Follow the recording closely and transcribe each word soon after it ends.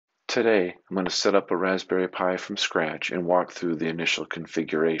Today, I'm going to set up a Raspberry Pi from scratch and walk through the initial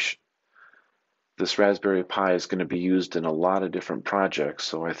configuration. This Raspberry Pi is going to be used in a lot of different projects,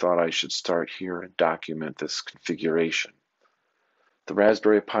 so I thought I should start here and document this configuration. The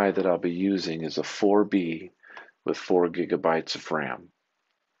Raspberry Pi that I'll be using is a 4B with 4 gigabytes of RAM.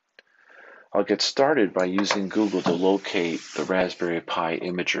 I'll get started by using Google to locate the Raspberry Pi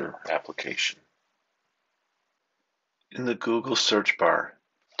Imager application. In the Google search bar,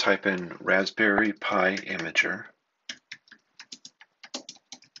 type in Raspberry Pi Imager.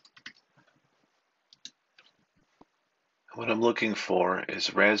 What I'm looking for is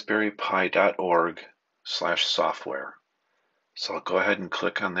raspberrypi.org/software. So I'll go ahead and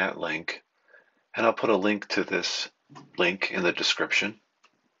click on that link, and I'll put a link to this link in the description.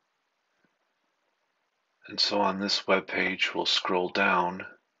 And so on this web page, we'll scroll down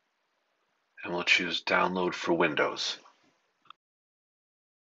and we'll choose Download for Windows.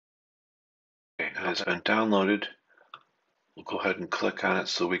 Okay, it has been downloaded. We'll go ahead and click on it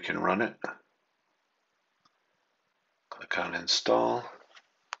so we can run it. Click on Install.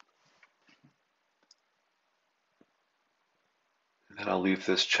 And then I'll leave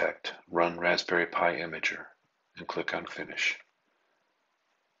this checked, Run Raspberry Pi Imager, and click on Finish.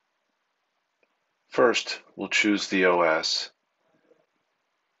 First, we'll choose the OS.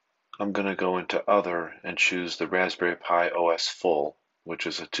 I'm going to go into Other and choose the Raspberry Pi OS Full, which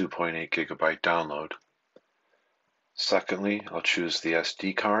is a 2.8 gigabyte download. Secondly, I'll choose the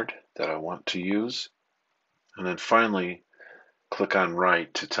SD card that I want to use. And then finally, click on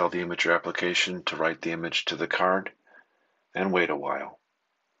Write to tell the Imager application to write the image to the card, and wait a while.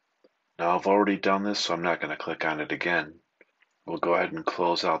 Now I've already done this, so I'm not going to click on it again. We'll go ahead and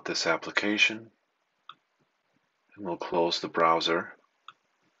close out this application, and we'll close the browser.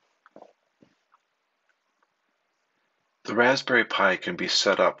 The Raspberry Pi can be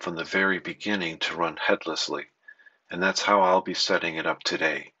set up from the very beginning to run headlessly, and that's how I'll be setting it up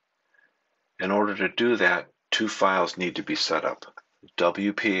today. In order to do that, two files need to be set up,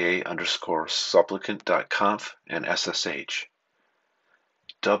 wpa_supplicant.conf and SSH.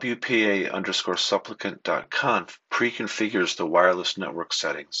 wpa_supplicant.conf pre-configures the wireless network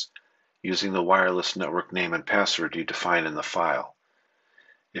settings using the wireless network name and password you define in the file.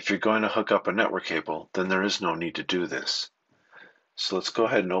 If you're going to hook up a network cable, then there is no need to do this. So let's go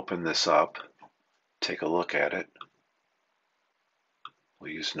ahead and open this up, take a look at it.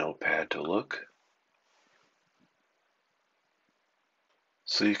 We'll use Notepad to look.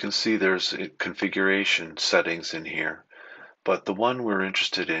 So you can see there's configuration settings in here, but the one we're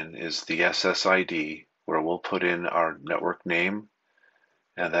interested in is the SSID, where we'll put in our network name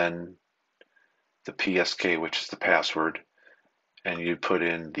and then the PSK, which is the password, and you put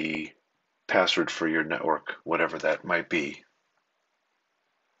in the password for your network, whatever that might be.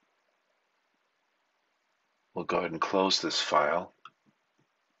 We'll go ahead and close this file.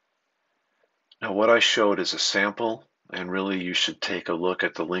 Now what I showed is a sample, and really you should take a look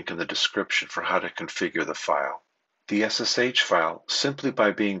at the link in the description for how to configure the file. The SSH file, simply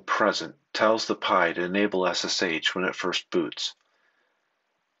by being present, tells the Pi to enable SSH when it first boots.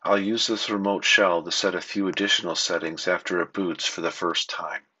 I'll use this remote shell to set a few additional settings after it boots for the first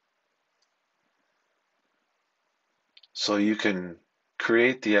time. So you can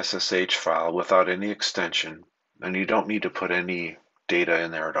create the SSH file without any extension, and you don't need to put any data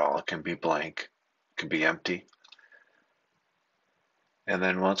in there at all. It can be blank, it can be empty. And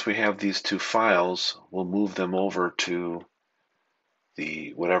then once we have these two files, we'll move them over to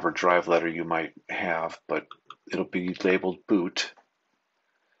the whatever drive letter you might have, but it'll be labeled boot.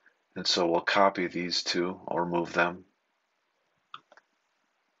 And so we'll copy these two or move them.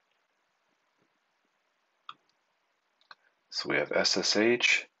 So we have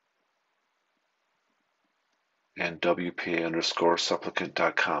SSH and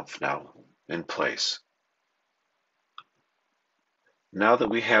wpa_supplicant.conf now in place. Now that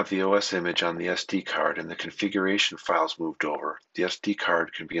we have the OS image on the SD card and the configuration files moved over, the SD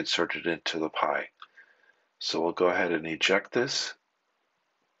card can be inserted into the Pi. So we'll go ahead and eject this,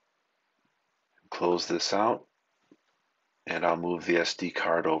 close this out, and I'll move the SD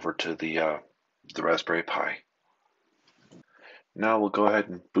card over to the Raspberry Pi. Now we'll go ahead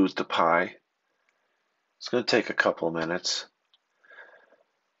and boot the Pi. It's going to take a couple of minutes.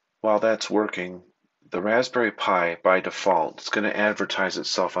 While that's working, the Raspberry Pi, by default, is going to advertise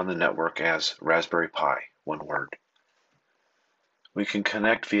itself on the network as Raspberry Pi, one word. We can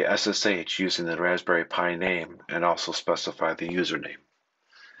connect via SSH using the Raspberry Pi name and also specify the username.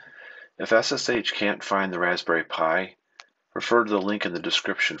 If SSH can't find the Raspberry Pi, refer to the link in the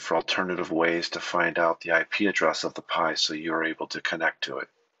description for alternative ways to find out the IP address of the Pi so you are able to connect to it.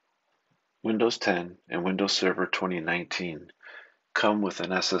 Windows 10 and Windows Server 2019 come with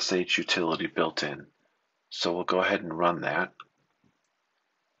an SSH utility built in. So we'll go ahead and run that.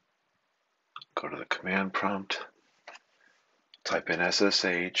 Go to the command prompt, type in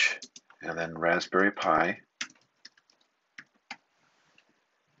SSH, and then Raspberry Pi,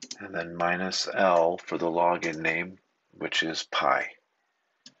 and then -L for the login name, which is Pi.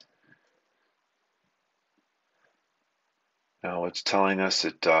 Now it's telling us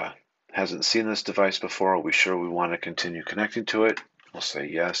it hasn't seen this device before. Are we sure we want to continue connecting to it? We'll say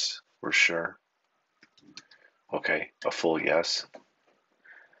yes, we're sure. Okay, a full yes.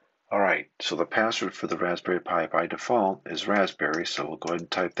 Alright, so the password for the Raspberry Pi by default is Raspberry, so we'll go ahead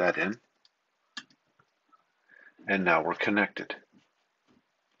and type that in. And now we're connected.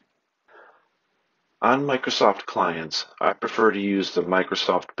 On Microsoft clients, I prefer to use the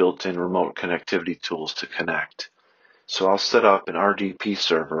Microsoft built-in remote connectivity tools to connect. So I'll set up an RDP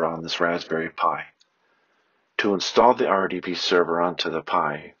server on this Raspberry Pi. To install the RDP server onto the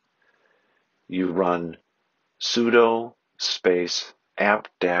Pi, you run sudo space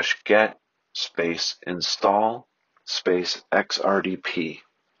apt-get space install space xrdp.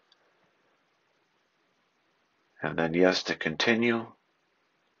 And then yes to continue.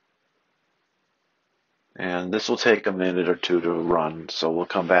 And this will take a minute or two to run, so we'll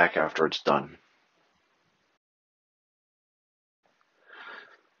come back after it's done.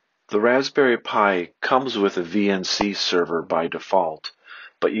 The Raspberry Pi comes with a VNC server by default,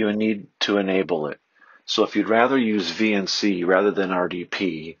 but you need to enable it. So if you'd rather use VNC rather than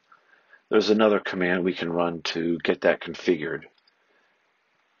RDP, there's another command we can run to get that configured.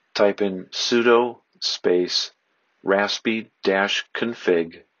 Type in sudo space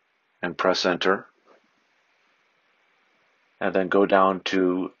raspi-config and press enter. And then go down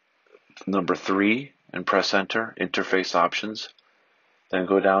to number 3 and press enter, interface options. Then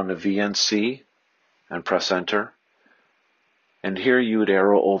go down to VNC and press enter. And here you would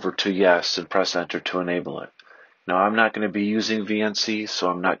arrow over to yes and press enter to enable it. Now I'm not going to be using VNC, so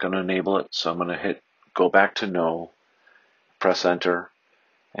I'm not going to enable it. So I'm going to hit go back to no, press enter,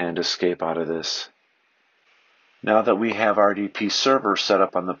 and escape out of this. Now that we have RDP server set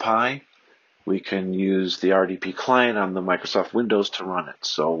up on the Pi, we can use the RDP client on the Microsoft Windows to run it.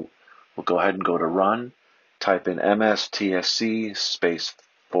 So we'll go ahead and go to run, type in mstsc space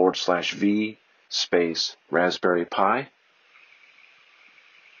 /v space Raspberry Pi.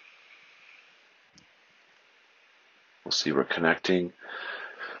 We'll see we're connecting.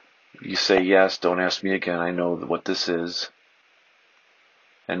 You say yes, don't ask me again, I know what this is.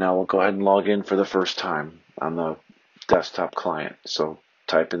 And now we'll go ahead and log in for the first time on the desktop client. So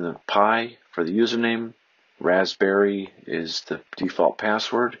type in the Pi for the username, Raspberry is the default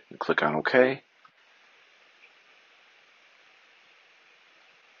password, and click on OK.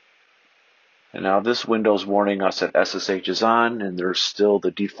 And now this window is warning us that SSH is on and there's still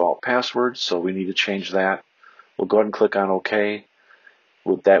the default password, so we need to change that. We'll go ahead and click on OK.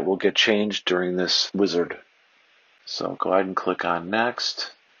 That will get changed during this wizard. So go ahead and click on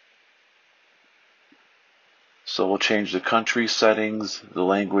Next. So we'll change the country settings, the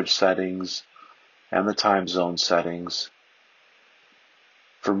language settings, and the time zone settings.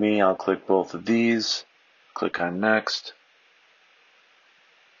 For me, I'll click both of these, click on Next.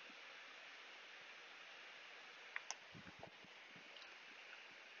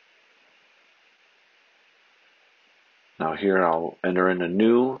 Now here I'll enter in a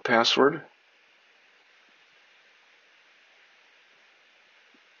new password.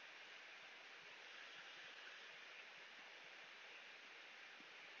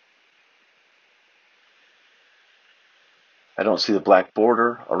 I don't see the black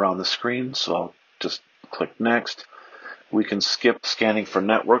border around the screen, so I'll just click Next. We can skip scanning for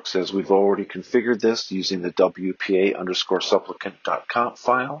networks as we've already configured this using the wpa_supplicant.conf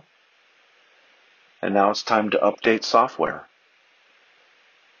file. And now it's time to update software.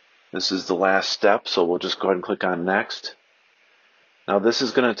 This is the last step, so we'll just go ahead and click on Next. Now this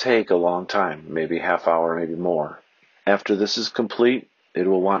is going to take a long time, maybe half hour, maybe more. After this is complete, it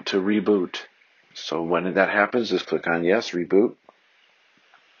will want to reboot. So when that happens, just click on Yes, Reboot.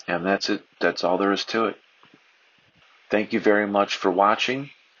 And that's it. That's all there is to it. Thank you very much for watching.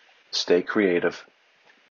 Stay creative.